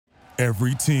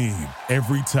Every team,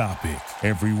 every topic,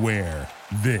 everywhere.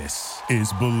 This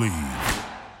is Believe.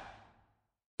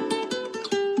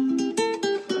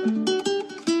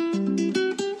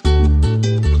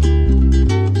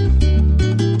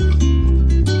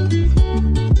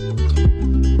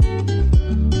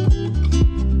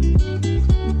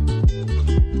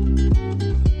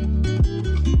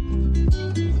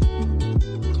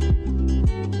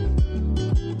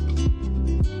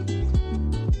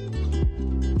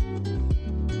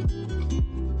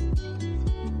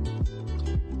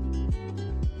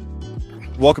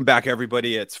 Welcome back,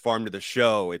 everybody. It's Farm to the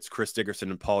Show. It's Chris Dickerson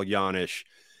and Paul Janish,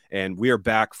 and we are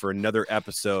back for another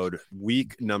episode,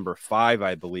 week number 5,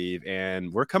 I believe.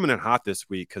 And we're coming in hot this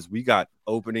week because we got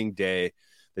opening day,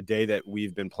 the day that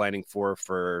we've been planning for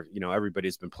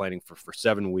everybody's been planning for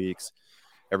 7 weeks.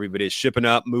 Everybody's shipping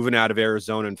up, moving out of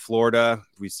Arizona and Florida.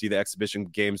 We see the exhibition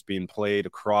games being played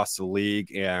across the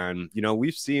league, and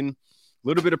we've seen a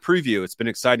little bit of preview. It's been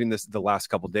exciting the last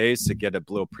couple of days to get a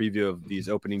little preview of these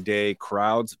opening day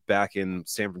crowds back in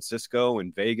San Francisco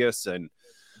and Vegas, and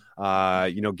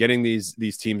getting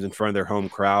these teams in front of their home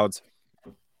crowds.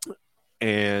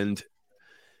 And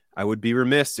I would be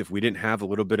remiss if we didn't have a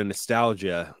little bit of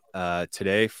nostalgia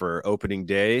today for opening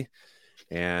day.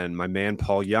 And my man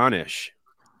Paul Janish,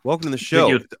 welcome to the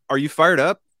show. Are you fired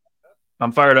up?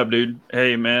 I'm fired up, dude.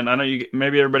 Hey, man, I know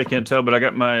maybe everybody can't tell, but I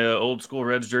got my old school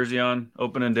Reds jersey on,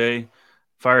 opening day.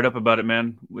 Fired up about it,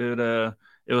 man. It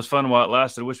was fun while it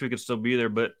lasted. I wish we could still be there,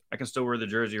 but I can still wear the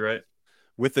jersey, right?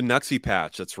 With the Nuxie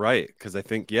patch, that's right. Because I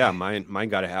think,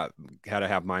 mine had to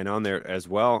have mine on there as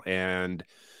well. And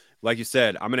like you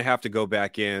said, I'm gonna have to go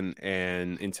back in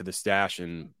and into the stash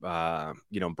and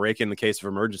break in the case of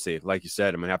emergency. Like you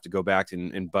said, I'm gonna have to go back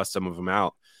and bust some of them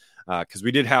out. Because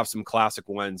we did have some classic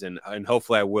ones, and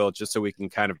hopefully I will, just so we can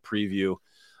kind of preview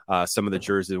some of the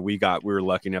jerseys we were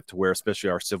lucky enough to wear,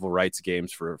 especially our civil rights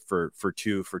games for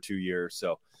 2 years.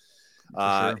 So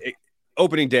sure.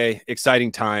 Opening day,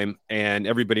 exciting time, and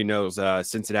everybody knows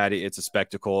Cincinnati, it's a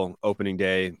spectacle. Opening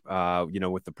day,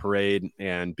 with the parade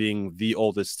and being the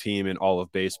oldest team in all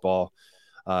of baseball.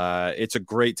 It's a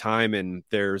great time, and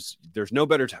there's no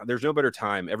better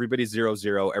time. Everybody's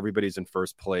 0-0, everybody's in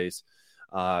first place.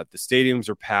 The stadiums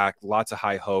are packed, lots of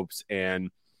high hopes.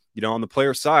 And, on the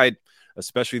player side,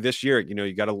 especially this year,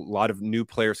 you got a lot of new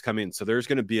players coming in. So there's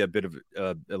going to be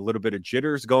a little bit of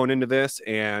jitters going into this.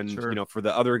 And, sure. For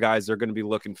the other guys, they're going to be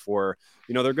looking for,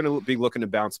 they're going to be looking to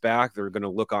bounce back. They're going to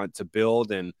look on to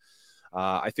build. And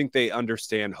I think they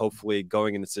understand, hopefully,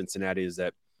 going into Cincinnati, is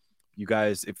that you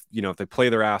guys, if they play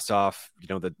their ass off,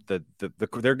 they're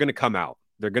going to come out.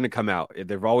 They're going to come out.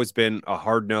 They've always been a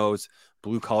hard-nosed,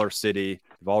 blue-collar city.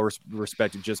 They've always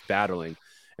respected just battling.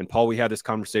 And, Paul, we had this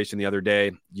conversation the other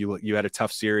day. You had a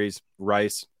tough series.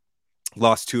 Rice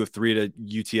lost 2 of 3 to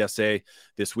UTSA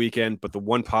this weekend. But the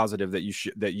one positive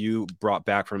that you brought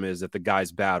back from it is that the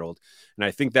guys battled. And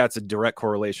I think that's a direct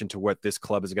correlation to what this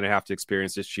club is going to have to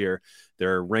experience this year.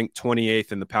 They're ranked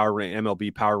 28th in the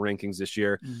MLB power rankings this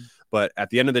year. Mm-hmm. But at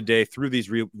the end of the day, through these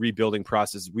rebuilding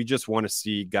processes, we just want to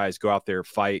see guys go out there,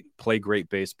 fight, play great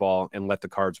baseball, and let the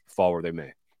cards fall where they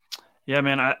may. Yeah,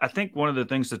 man, I think one of the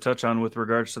things to touch on with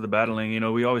regards to the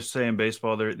battling, we always say in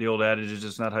baseball, the old adage is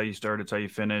it's not how you start, it's how you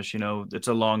finish. It's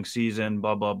a long season,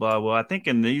 blah, blah, blah. Well, I think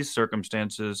in these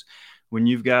circumstances, when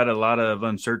you've got a lot of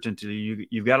uncertainty,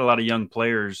 you've got a lot of young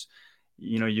players,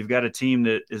 you've got a team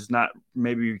that is not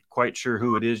maybe quite sure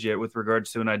who it is yet with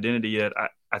regards to an identity yet.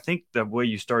 I think the way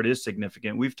you start is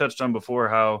significant. We've touched on before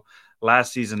how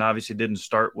last season obviously didn't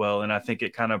start well, and I think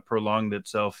it kind of prolonged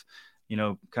itself,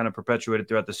 kind of perpetuated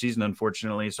throughout the season,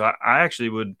 unfortunately. So I actually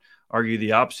would argue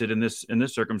the opposite in this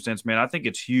circumstance, man. I think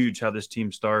it's huge how this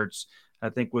team starts. I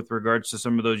think with regards to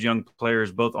some of those young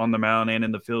players, both on the mound and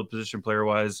in the field position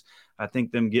player-wise, I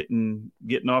think them getting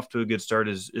off to a good start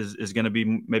is going to be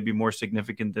maybe more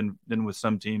significant than with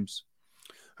some teams.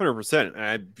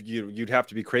 100%. You'd have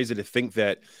to be crazy to think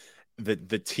that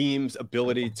the team's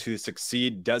ability to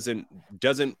succeed doesn't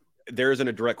there isn't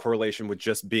a direct correlation with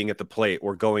just being at the plate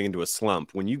or going into a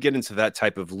slump. When you get into that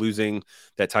type of losing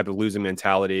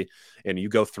mentality, and you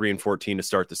go 3-14 to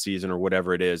start the season or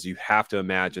whatever it is, you have to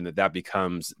imagine that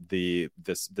becomes the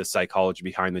psychology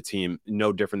behind the team.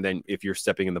 No different than if you're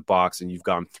stepping in the box and you've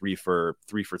gone 3 for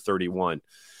 31.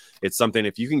 It's something,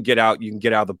 if you can get out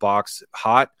of the box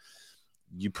hot,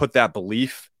 you put that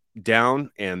belief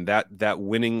down, and that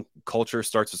winning culture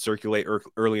starts to circulate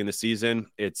early in the season.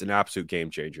 It's an absolute game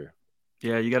changer.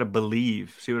 Yeah, you got to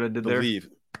believe. See what I did there? Believe.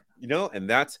 And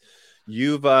that's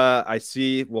you've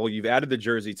you've added the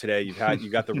jersey today. You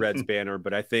got the Reds banner,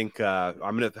 but I think I'm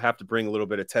going to have to bring a little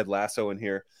bit of Ted Lasso in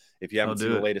here if you haven't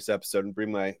seen the latest episode, and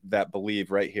bring that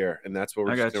believe right here. And that's what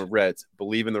we're just going to Reds.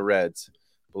 Believe in the Reds.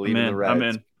 Believe in the Reds. I'm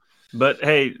in. But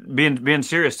hey, being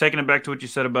serious, taking it back to what you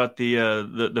said about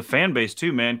the fan base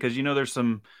too, man, because there's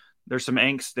some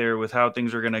angst there with how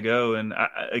things are going to go, and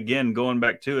again, going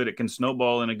back to it, it can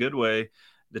snowball in a good way.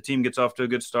 The team gets off to a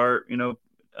good start,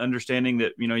 understanding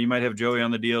that you might have Joey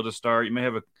on the deal to start, you may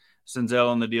have a Senzel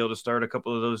on the deal to start, a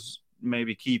couple of those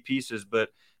maybe key pieces, but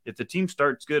if the team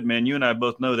starts good, man, you and I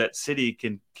both know that city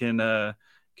can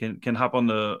hop on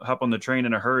the train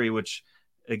in a hurry, which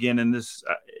again in this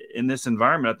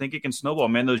environment, I think it can snowball,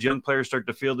 man. Those young players start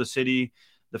to feel the city,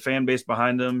 the fan base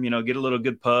behind them, get a little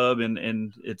good pub,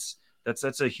 and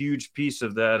that's a huge piece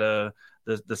of that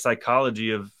the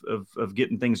psychology of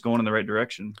getting things going in the right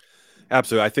direction.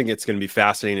 Absolutely. I think it's going to be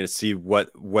fascinating to see what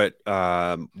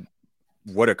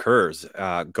occurs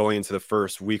going into the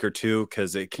first week or two,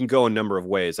 because it can go a number of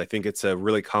ways. I think it's a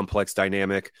really complex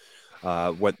dynamic,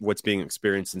 what's being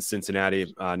experienced in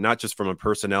Cincinnati, not just from a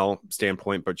personnel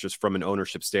standpoint, but just from an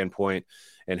ownership standpoint,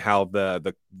 and how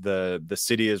the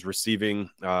city is receiving,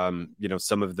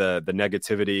 some of the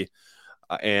negativity,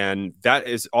 and that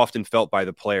is often felt by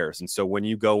the players. And so when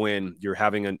you go in, you're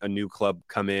having a new club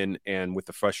come in, and with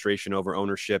the frustration over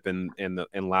ownership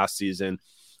and last season,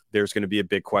 there's going to be a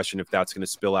big question if that's going to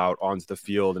spill out onto the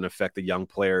field and affect the young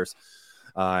players.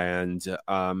 And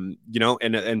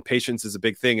patience is a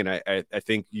big thing. And I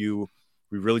think we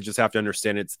really just have to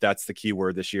understand that's the key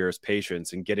word this year is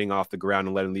patience, and getting off the ground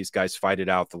and letting these guys fight it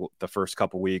out the first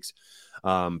couple weeks.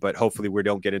 But hopefully we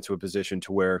don't get into a position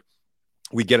to where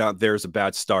we get out there's a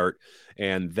bad start,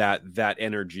 and that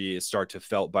energy is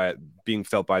being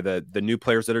felt by the new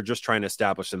players that are just trying to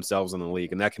establish themselves in the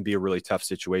league. And that can be a really tough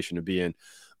situation to be in.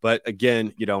 But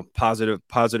again, positive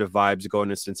vibes going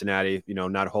to Cincinnati,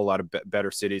 not a whole lot of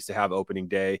better cities to have opening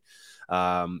day.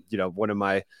 I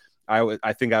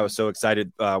think I was so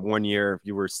excited. One year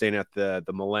you were staying at the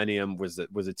Millennium, was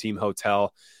a team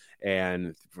hotel,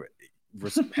 and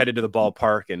was headed to the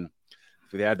ballpark, and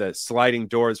they had the sliding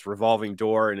doors, revolving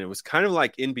door, and it was kind of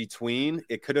like in between.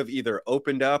 It could have either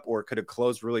opened up or it could have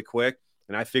closed really quick.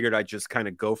 And I figured I'd just kind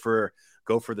of go for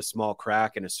the small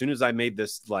crack. And as soon as I made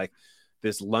this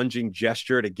lunging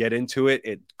gesture to get into it,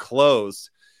 it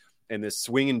closed, and this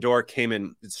swinging door came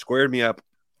in. It squared me up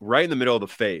right in the middle of the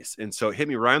face. And so it hit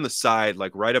me right on the side,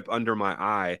 like right up under my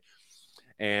eye.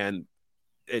 And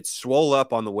it swole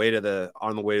up on the way to the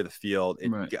field.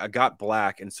 I got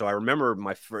black. And so I remember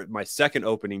my second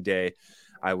opening day,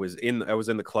 I was in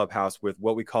the clubhouse with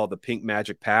what we call the pink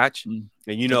magic patch. And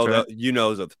if you don't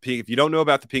know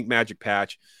about the pink magic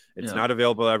patch, it's not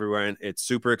available everywhere, and it's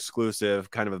super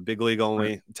exclusive, kind of a big league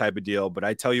only type of deal. But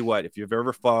I tell you what, if you've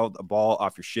ever fouled a ball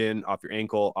off your shin, off your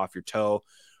ankle, off your toe,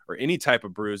 or any type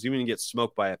of bruise, even you get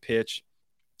smoked by a pitch,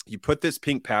 you put this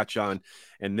pink patch on,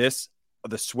 and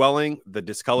the swelling, the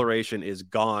discoloration is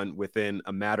gone within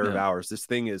a matter of hours. This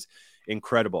thing is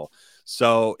incredible.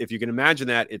 So if you can imagine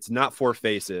that, it's not four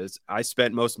faces. I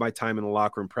spent most of my time in the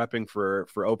locker room prepping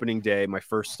for opening day, my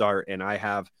first start, and I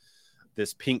have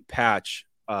this pink patch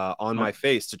on my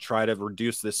face to try to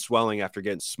reduce this swelling after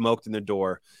getting smoked in the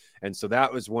door. And so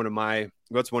that's one of my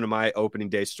opening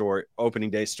day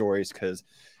stories, because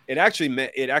it actually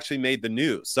made the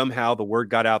news. Somehow the word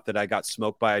got out that I got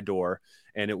smoked by a door,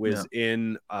 and it was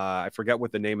in I forget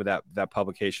what the name of that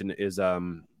publication is.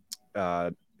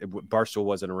 Barstool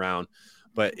wasn't around,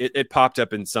 but it popped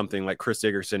up in something like Chris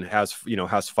Dickerson has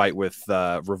fight with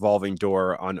revolving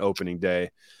door on opening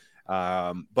day.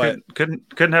 But couldn't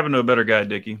happen to a better guy,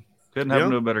 Dickie. Couldn't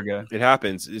happen to a better guy. It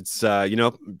happens. It's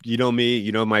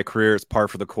me, my career is par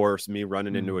for the course. Me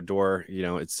running into a door,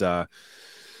 it's I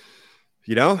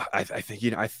think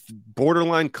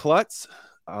borderline klutz.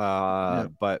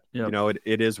 But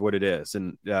it is what it is.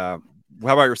 And how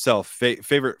about yourself?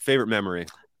 Favorite memory?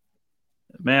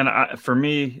 Man, for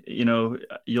me, you'll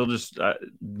just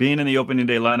being in the opening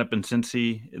day lineup in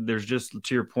Cincy. There's just,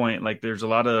 to your point, like there's a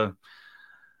lot of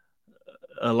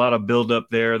build up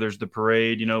there. There's the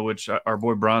parade, which our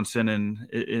boy Bronson and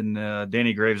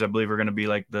Danny Graves, I believe, are going to be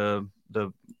like the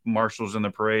marshals in the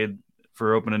parade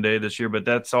for opening day this year. But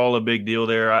that's all a big deal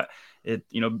there.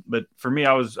 But for me,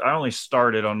 I only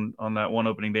started on that one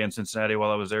opening day in Cincinnati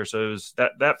while I was there. So it was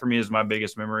that for me is my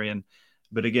biggest memory.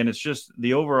 But again, it's just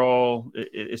the overall,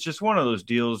 it's just one of those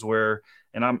deals where,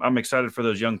 and I'm excited for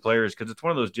those young players, because it's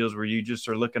one of those deals where you just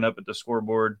are looking up at the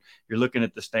scoreboard, you're looking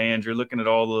at the stands, you're looking at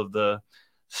all of the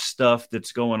stuff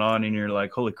that's going on, and you're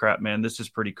like, holy crap, man, this is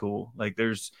pretty cool. Like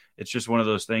it's just one of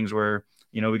those things where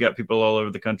we got people all over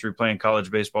the country playing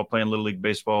college baseball, playing little league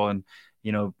baseball, and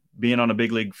being on a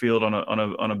big league field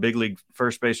on a big league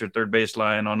first base or third base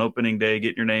line on opening day,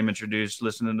 getting your name introduced,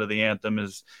 listening to the anthem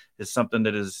is something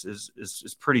that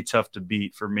is pretty tough to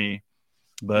beat for me.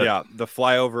 But yeah, the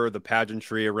flyover, the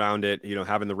pageantry around it,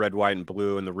 having the red, white, and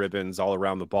blue and the ribbons all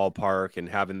around the ballpark, and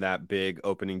having that big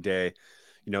opening day,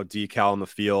 decal on the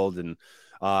field, and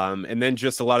then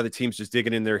just a lot of the teams just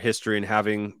digging in their history and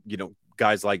having,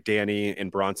 guys like Danny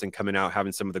and Bronson coming out,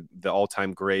 having some of the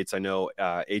all-time greats. I know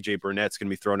AJ Burnett's going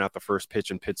to be throwing out the first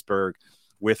pitch in Pittsburgh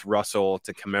with Russell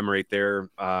to commemorate their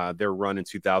run in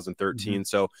 2013. Mm-hmm.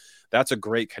 So that's a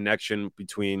great connection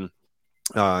between,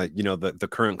 the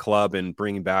current club and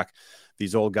bringing back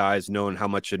these old guys, knowing how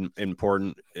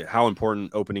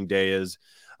important opening day is.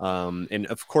 And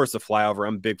of course the flyover,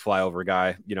 I'm a big flyover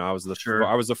guy. I was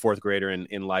the fourth grader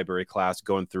in library class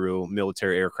going through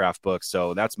military aircraft books.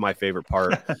 So that's my favorite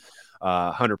part.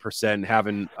 100%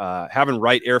 having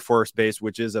Wright Air Force Base,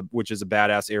 which is a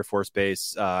badass Air Force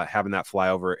base, having that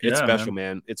flyover. It's special,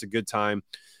 man. It's a good time.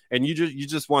 And you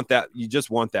just want that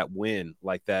win,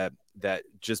 like that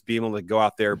just being able to go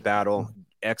out there, battle,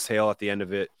 exhale at the end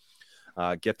of it,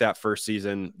 get that first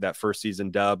season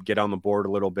dub, get on the board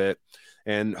a little bit.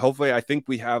 And hopefully, I think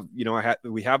we have,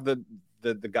 we have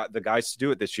the guys to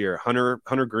do it this year.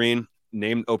 Hunter Green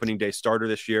named opening day starter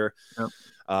this year.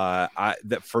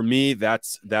 Yep. For me,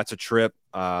 that's a trip.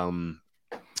 I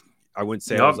wouldn't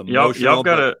say I was emotional,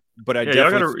 but I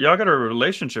definitely y'all got a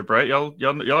relationship, right?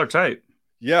 Y'all are tight.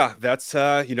 Yeah, that's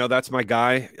that's my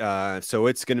guy. So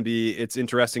it's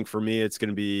interesting for me. It's going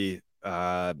to be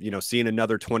seeing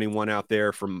another 21 out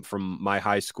there from my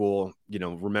high school,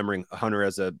 remembering Hunter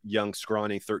as a young,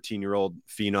 scrawny 13-year-old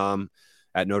phenom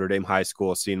at Notre Dame High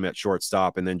School, seeing him at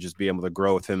shortstop, and then just be able to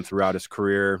grow with him throughout his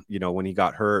career. When he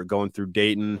got hurt, going through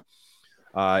Dayton,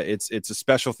 it's a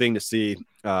special thing to see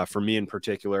for me in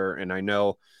particular. And I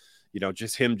know,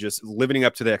 just him just living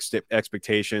up to the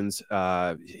expectations,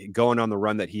 going on the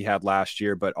run that he had last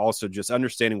year, but also just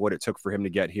understanding what it took for him to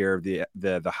get here,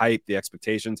 the hype, the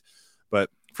expectations. But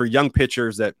for young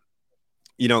pitchers that,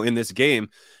 in this game,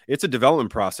 it's a development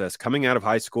process coming out of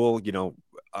high school,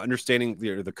 understanding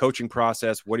the coaching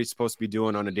process, what he's supposed to be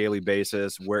doing on a daily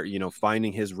basis, where,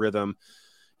 finding his rhythm,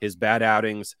 his bad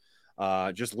outings,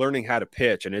 just learning how to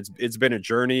pitch. And it's been a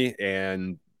journey,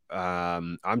 and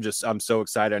I'm so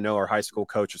excited. I know our high school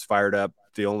coach is fired up.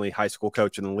 The only high school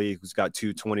coach in the league who's got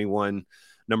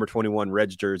number 21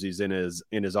 Reds jerseys in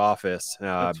his office,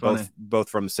 both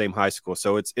from the same high school.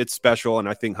 So it's special. And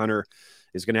I think Hunter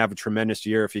is going to have a tremendous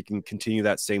year if he can continue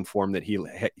that same form that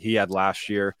he had last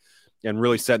year, and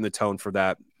really setting the tone for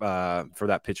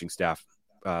that pitching staff.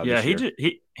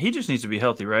 He just needs to be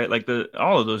healthy, right? Like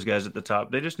all of those guys at the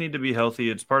top, they just need to be healthy.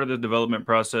 It's part of the development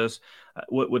process.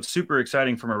 What's super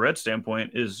exciting from a Red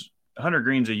standpoint is Hunter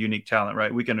Green's a unique talent,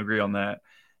 right? We can agree on that.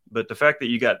 But the fact that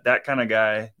you got that kind of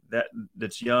guy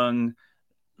that's young,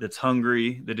 that's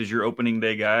hungry, that is your opening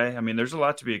day guy, I mean, there's a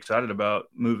lot to be excited about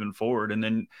moving forward. And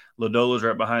then Lodolo's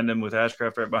right behind them, with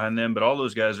Ashcraft right behind them. But all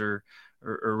those guys are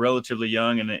relatively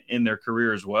young and in their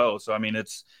career as well. So, I mean,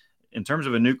 it's in terms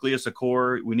of a nucleus, a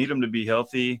core, we need them to be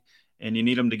healthy, and you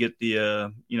need them to get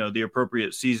the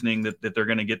appropriate seasoning that they're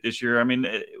going to get this year. I mean,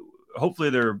 hopefully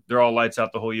they're all lights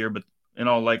out the whole year, but in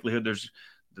all likelihood,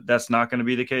 that's not going to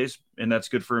be the case, and that's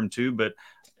good for him too. But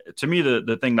to me,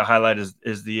 the thing to highlight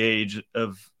is the age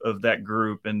of that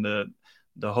group, and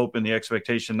the hope and the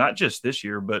expectation, not just this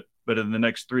year, but in the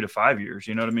next 3 to 5 years.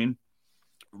 You know what I mean?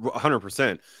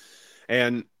 100%.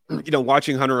 And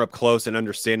watching Hunter up close and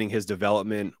understanding his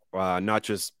development, not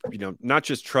just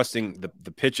trusting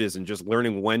the pitches and just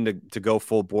learning when to go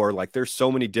full bore. Like there's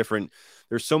so many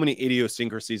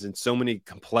idiosyncrasies and so many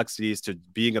complexities to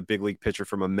being a big league pitcher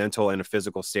from a mental and a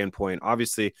physical standpoint.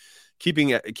 Obviously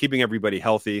keeping everybody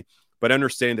healthy, but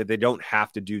understanding that they don't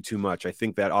have to do too much. I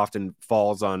think that often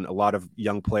falls on a lot of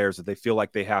young players, that they feel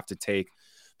like they have to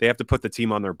put the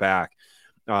team on their back.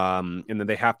 And then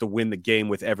they have to win the game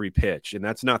with every pitch. And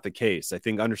that's not the case. I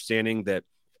think understanding that,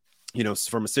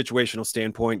 from a situational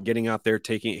standpoint, getting out there,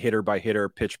 taking it hitter by hitter,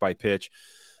 pitch by pitch,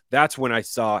 that's when I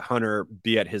saw Hunter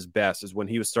be at his best, is when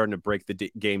he was starting to break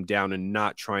the game down and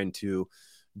not trying to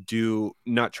do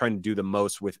the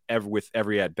most with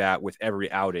every at bat, with every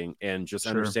outing, and just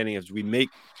understanding if we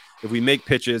make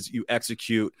pitches, you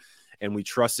execute, and we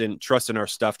trust in our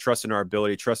stuff, trust in our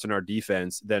ability, trust in our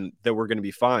defense, then we're going to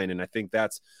be fine. And I think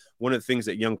that's one of the things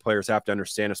that young players have to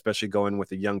understand, especially going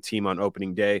with a young team on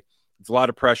opening day. It's a lot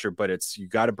of pressure, but you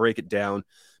got to break it down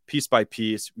piece by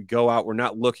piece. We go out, we're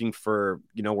not looking for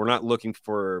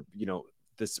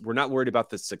this. We're not worried about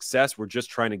the success. We're just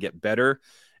trying to get better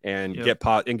and get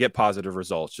positive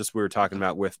results. Just we were talking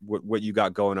about with what you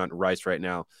got going on at Rice right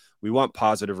now. We want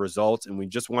positive results, and we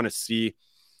just want to see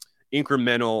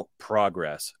incremental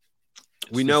progress.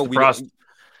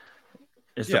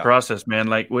 It's the process, man.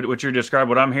 Like what you're describing,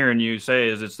 what I'm hearing you say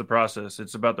is it's the process.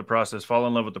 It's about the process. Fall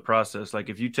in love with the process. Like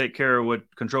if you take care of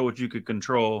control what you could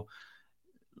control,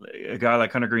 a guy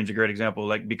like Hunter Green's a great example.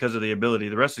 Like because of the ability,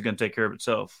 the rest is going to take care of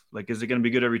itself. Like, is it going to be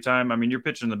good every time? I mean, you're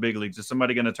pitching in the big leagues. Is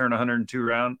somebody going to turn 102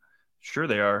 around? Sure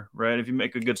they are, right? If you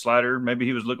make a good slider, maybe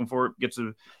he was looking for it,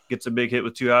 gets a big hit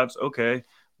with 2 outs. Okay.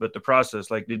 But the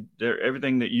process, like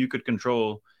everything that you could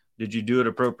control, did you do it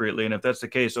appropriately? And if that's the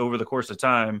case over the course of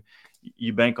time,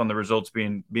 you bank on the results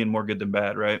being more good than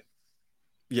bad, right?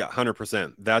 Yeah,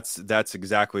 100%. That's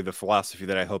exactly the philosophy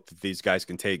that I hope that these guys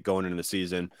can take going into the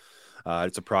season.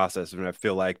 It's a process, and I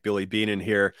feel like Billy being in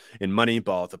here in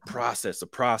Moneyball, the process.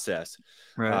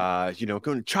 Right.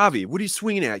 Going Chavi, what are you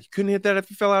swinging at? You couldn't hit that if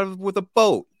you fell out with a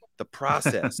boat. The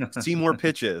process. See more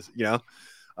pitches.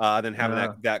 Than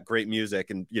having that great music,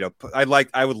 and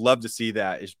I would love to see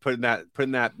that is putting that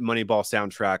Moneyball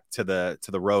soundtrack to the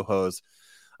Rojos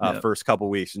first couple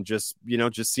weeks, and just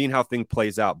seeing how thing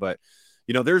plays out. But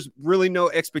there's really no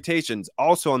expectations.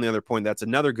 Also, on the other point, that's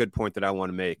another good point that I want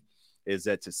to make, is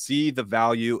that to see the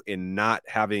value in not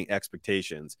having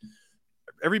expectations.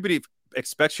 Everybody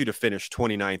expects you to finish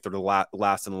 29th or the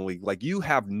last in the league. Like, you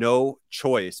have no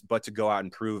choice but to go out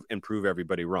and prove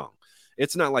everybody wrong.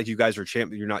 It's not like you guys are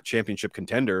you're not championship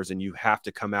contenders and you have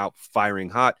to come out firing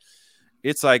hot.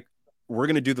 It's like, we're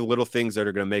going to do the little things that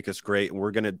are going to make us great. And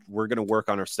we're going to work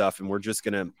on our stuff. And we're just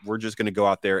going to go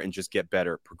out there and just get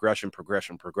better. Progression.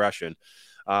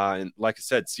 And like I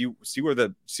said, see where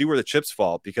the chips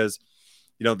fall, because,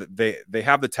 they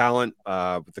have the talent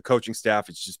with the coaching staff.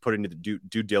 It's just putting the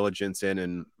due diligence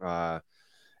in,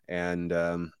 and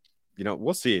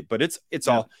we'll see, but it's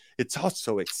all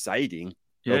so exciting.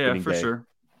 Yeah,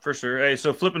 for sure. Hey,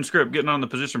 so flipping script, getting on the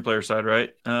position player side,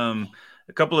 right?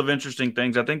 A couple of interesting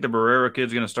things. I think the Barrera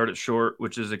kid's going to start at short,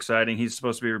 which is exciting. He's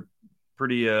supposed to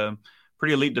be a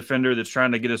pretty elite defender that's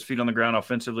trying to get his feet on the ground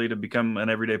offensively to become an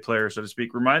everyday player, so to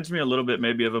speak. Reminds me a little bit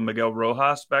maybe of a Miguel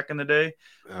Rojas back in the day,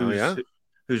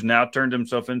 who's now turned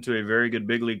himself into a very good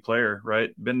big league player,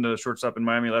 right? Been the shortstop in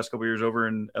Miami last couple of years, over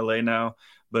in LA now,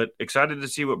 but excited to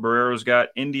see what Barrero's got.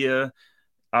 India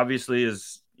obviously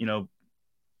is,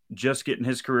 just getting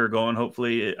his career going.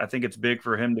 Hopefully, I think it's big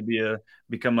for him to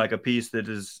become like a piece that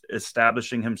is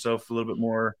establishing himself a little bit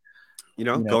more.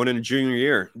 Going into junior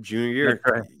year,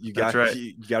 right. you got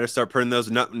to start putting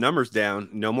those numbers down.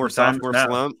 No more sophomore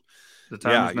slump.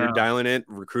 You're dialing it.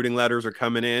 Recruiting letters are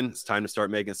coming in. It's time to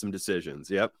start making some decisions.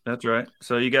 Yep. That's right.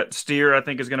 So you got Steer, I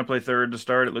think, is going to play third to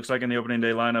start. It looks like in the opening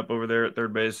day lineup over there at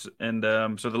third base. And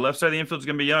so the left side of the infield is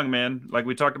going to be young, man. Like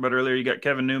we talked about earlier, you got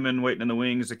Kevin Newman waiting in the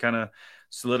wings to kind of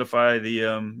solidify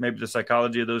the maybe the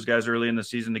psychology of those guys early in the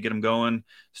season to get them going.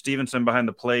 Stevenson behind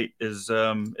the plate is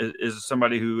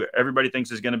somebody who everybody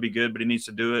thinks is going to be good, but he needs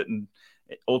to do it and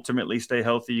ultimately stay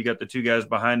healthy. You got the two guys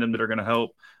behind him that are going to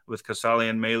help with Casali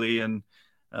and Maley, and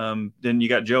then you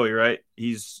got Joey, right?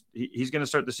 He's going to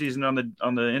start the season on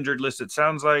the injured list, it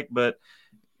sounds like, but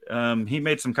he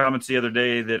made some comments the other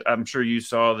day that I'm sure you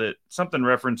saw, that something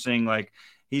referencing like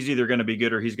he's either going to be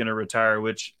good or he's going to retire,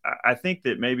 which I think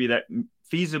that maybe that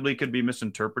feasibly could be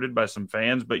misinterpreted by some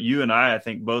fans, but you and I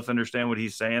think both understand what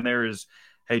he's saying there is,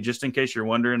 hey, just in case you're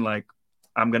wondering, like,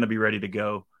 I'm going to be ready to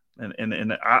go.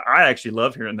 And I actually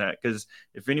love hearing that, because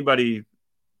if anybody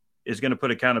is going to put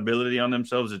accountability on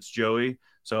themselves, it's Joey.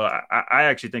 So I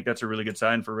actually think that's a really good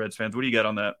sign for Reds fans. What do you got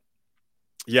on that?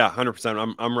 Yeah,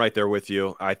 100%. I'm right there with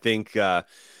you. I think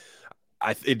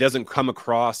it doesn't come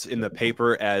across in the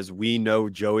paper as we know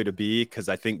Joey to be, because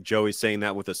I think Joey's saying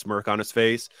that with a smirk on his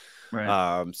face.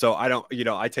 Right. So I don't,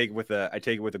 I take it with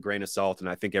a grain of salt, and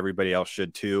I think everybody else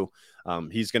should too.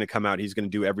 He's going to come out. He's going to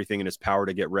do everything in his power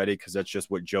to get ready, because that's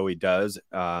just what Joey does.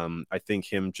 I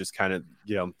think him just kind of,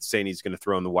 saying he's going to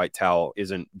throw in the white towel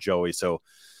isn't Joey. So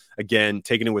again,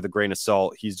 taking it with a grain of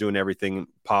salt, he's doing everything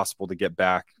possible to get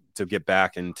back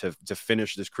and to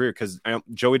finish this career, because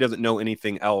Joey doesn't know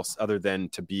anything else other than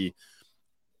to be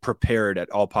prepared at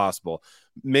all possible.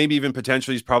 Maybe even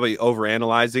potentially he's probably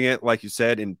overanalyzing it, like you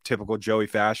said, in typical Joey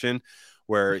fashion,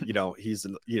 where he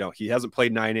hasn't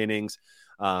played 9 innings.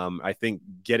 I think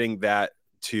getting back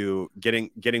to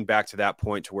that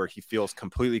point to where he feels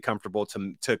completely comfortable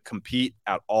to compete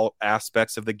at all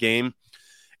aspects of the game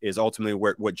is ultimately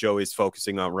what Joey's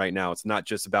focusing on right now. It's not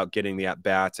just about getting the at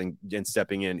bats and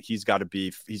stepping in. He's got to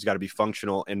be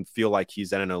functional and feel like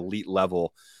he's at an elite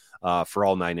level for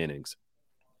all 9 innings.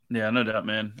 Yeah, no doubt,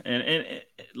 man. And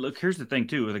look, here's the thing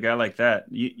too, with a guy like that,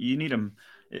 you need him.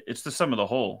 It's the sum of the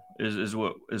whole is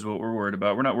what we're worried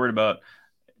about. We're not worried about,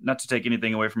 not to take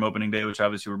anything away from opening day, which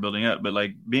obviously we're building up, but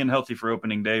like being healthy for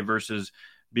opening day versus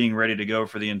being ready to go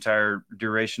for the entire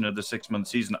duration of the 6 month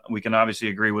season. We can obviously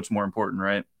agree what's more important,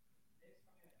 right?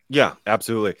 Yeah,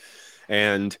 absolutely.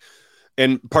 And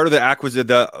part of the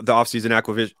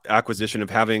offseason acquisition of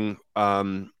having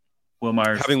Will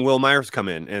Myers. having Will Myers come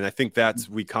in, and I think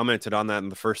we commented on that in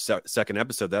the second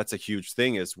episode. That's a huge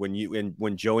thing, is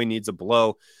when Joey needs a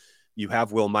blow, you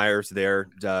have Will Myers there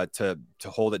to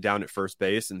hold it down at first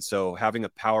base. And so having a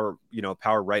power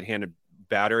right-handed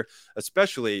batter,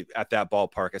 especially at that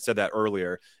ballpark, I said that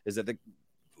earlier, is that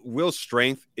Will's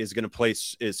strength is going to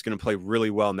play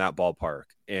really well in that ballpark.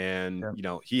 And,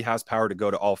 he has power to go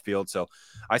to all fields. So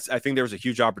I think there was a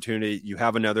huge opportunity. You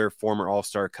have another former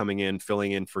All-Star coming in,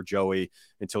 filling in for Joey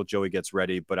until Joey gets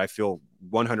ready. But I feel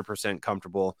 100%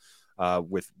 comfortable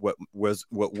with what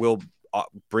Will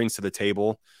brings to the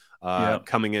table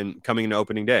coming in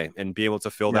opening day, and be able to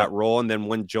fill that role. And then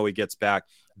when Joey gets back,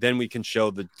 then we can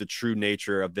show the true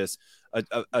nature of this,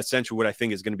 essentially what I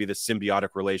think is going to be this symbiotic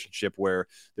relationship where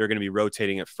they're going to be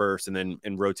rotating at first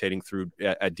and rotating through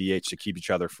at DH to keep each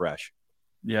other fresh.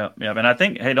 Yeah. And I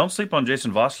think, hey, don't sleep on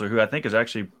Jason Vossler, who I think is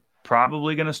actually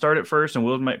probably going to start at first and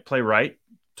will play right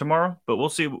tomorrow, but we'll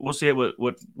see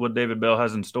what David Bell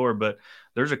has in store. But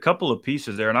there's a couple of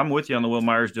pieces there, and I'm with you on the Will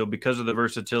Myers deal because of the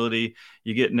versatility.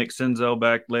 You get Nick Senzel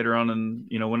back later on, and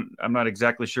when I'm not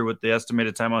exactly sure what the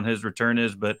estimated time on his return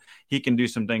is, but he can do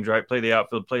some things right. Play the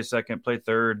outfield, play second, play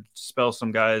third, spell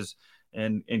some guys,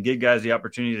 and give guys the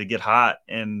opportunity to get hot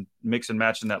and mix and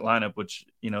match in that lineup, which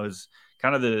is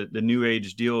kind of the new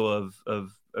age deal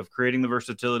of creating the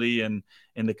versatility and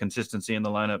the consistency in the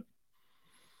lineup.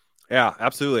 Yeah,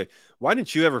 absolutely. Why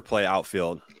didn't you ever play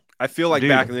outfield? I feel like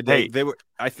back in the day, they were.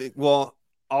 I think. Well,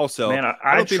 also, man,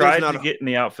 I tried to get in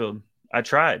the outfield. I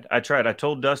tried. I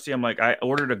told Dusty, I'm like, I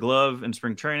ordered a glove in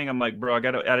spring training. I'm like, bro, I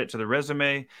got to add it to the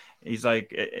resume. He's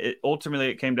like, ultimately,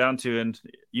 it came down to, and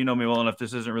you know me well enough,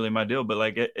 this isn't really my deal, but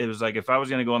like, it was like, if I was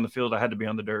going to go on the field, I had to be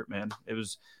on the dirt, man.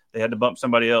 They had to bump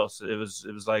somebody else. It was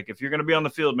like, if you're going to be on the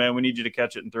field, man, we need you to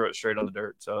catch it and throw it straight on the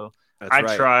dirt. So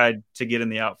I tried to get in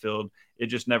the outfield. It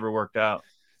just never worked out.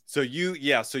 So you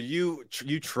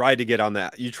tried to get on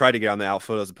that. You tried to get on the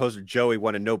outfield, as opposed to Joey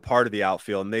wanted no part of the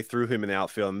outfield, and they threw him in the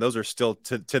outfield. And those are still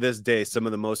to this day some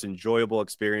of the most enjoyable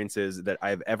experiences that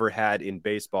I've ever had in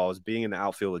baseball, is being in the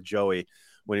outfield with Joey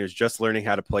when he was just learning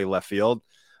how to play left field.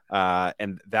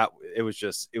 And that it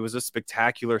was a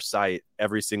spectacular sight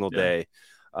every single day.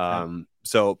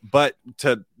 But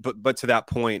to that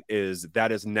point,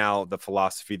 that is now the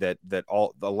philosophy that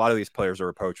a lot of these players are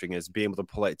approaching, is being able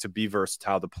to be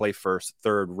versatile, to play first,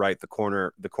 third, right, the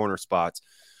corner spots.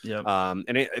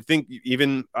 And I think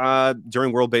even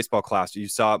during World Baseball Classic, you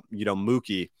saw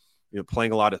Mookie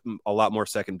playing a lot more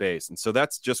second base, and so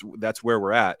that's where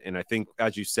we're at. And I think,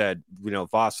 as you said,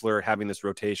 Vossler having this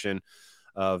rotation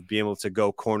of being able to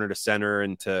go corner to center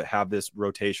and to have this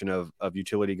rotation of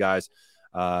utility guys.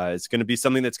 It's going to be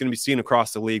something that's going to be seen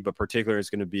across the league, but particularly it's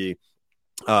going to be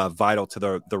vital to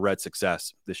the Reds'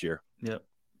 success this year. Yep,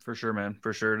 for sure, man,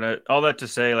 for sure. And all that to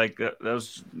say, like that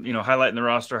was, highlighting the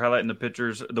roster, highlighting the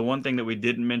pitchers. The one thing that we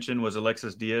didn't mention was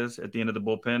Alexis Diaz at the end of the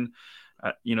bullpen.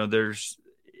 I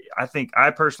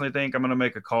personally think I'm going to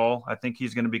make a call. I think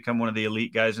he's going to become one of the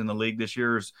elite guys in the league this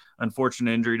year. His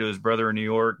unfortunate injury to his brother in New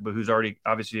York, but who's already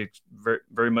obviously very,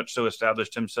 very much so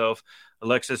established himself.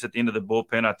 Alexis at the end of the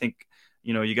bullpen, I think,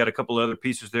 you got a couple of other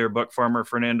pieces there. Buck Farmer,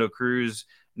 Fernando Cruz.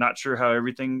 Not sure how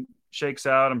everything shakes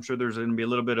out. I'm sure there's going to be a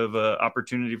little bit of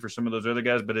opportunity for some of those other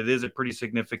guys, but it is a pretty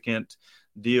significant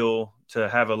deal to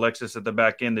have Alexis at the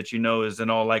back end that is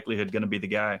in all likelihood going to be the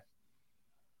guy.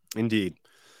 Indeed.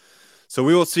 So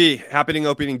we will see, happening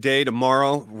opening day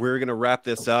tomorrow. We're going to wrap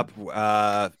this up.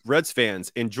 Reds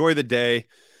fans, enjoy the day.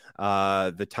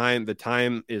 The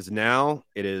time is now.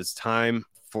 It is time.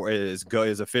 It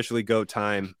is officially go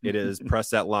time. It is press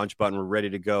that launch button. We're ready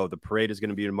to go. The parade is going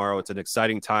to be tomorrow. It's an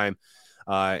exciting time.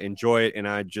 Enjoy it. And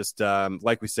I just,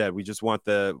 like we said, we just want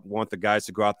the guys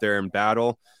to go out there and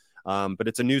battle. But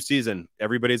it's a new season.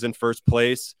 Everybody's in first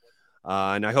place.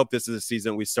 And I hope this is a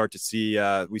season we start to see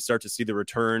the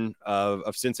return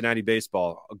of Cincinnati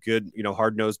baseball, a good,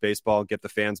 hard-nosed baseball, get the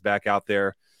fans back out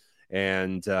there.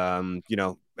 And,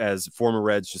 as former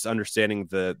Reds, just understanding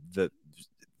the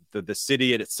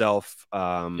city in itself,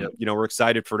 we're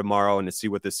excited for tomorrow and to see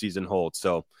what this season holds.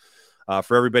 So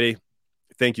for everybody,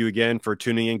 thank you again for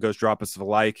tuning in. Go drop us a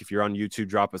like. If you're on YouTube,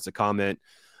 drop us a comment.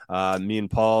 Me and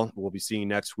Paul will be seeing you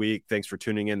next week. Thanks for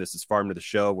tuning in. This is Farm to the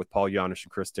Show with Paul Janish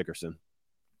and Chris Dickerson.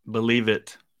 Believe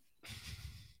it.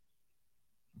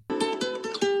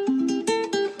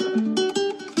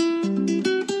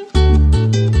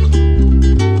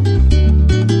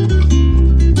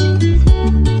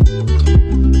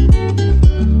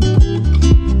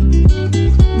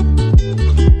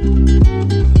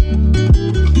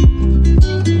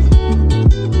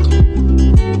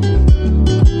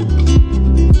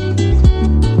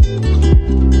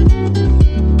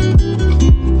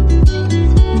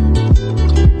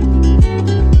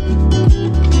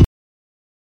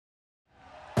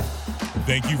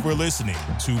 Thank you for listening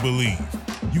to Believe.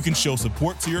 You can show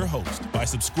support to your host by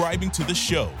subscribing to the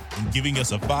show and giving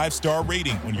us a 5-star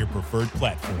rating on your preferred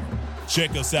platform.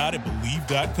 Check us out at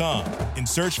Believe.com and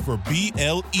search for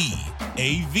BLEAV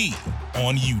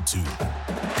on YouTube.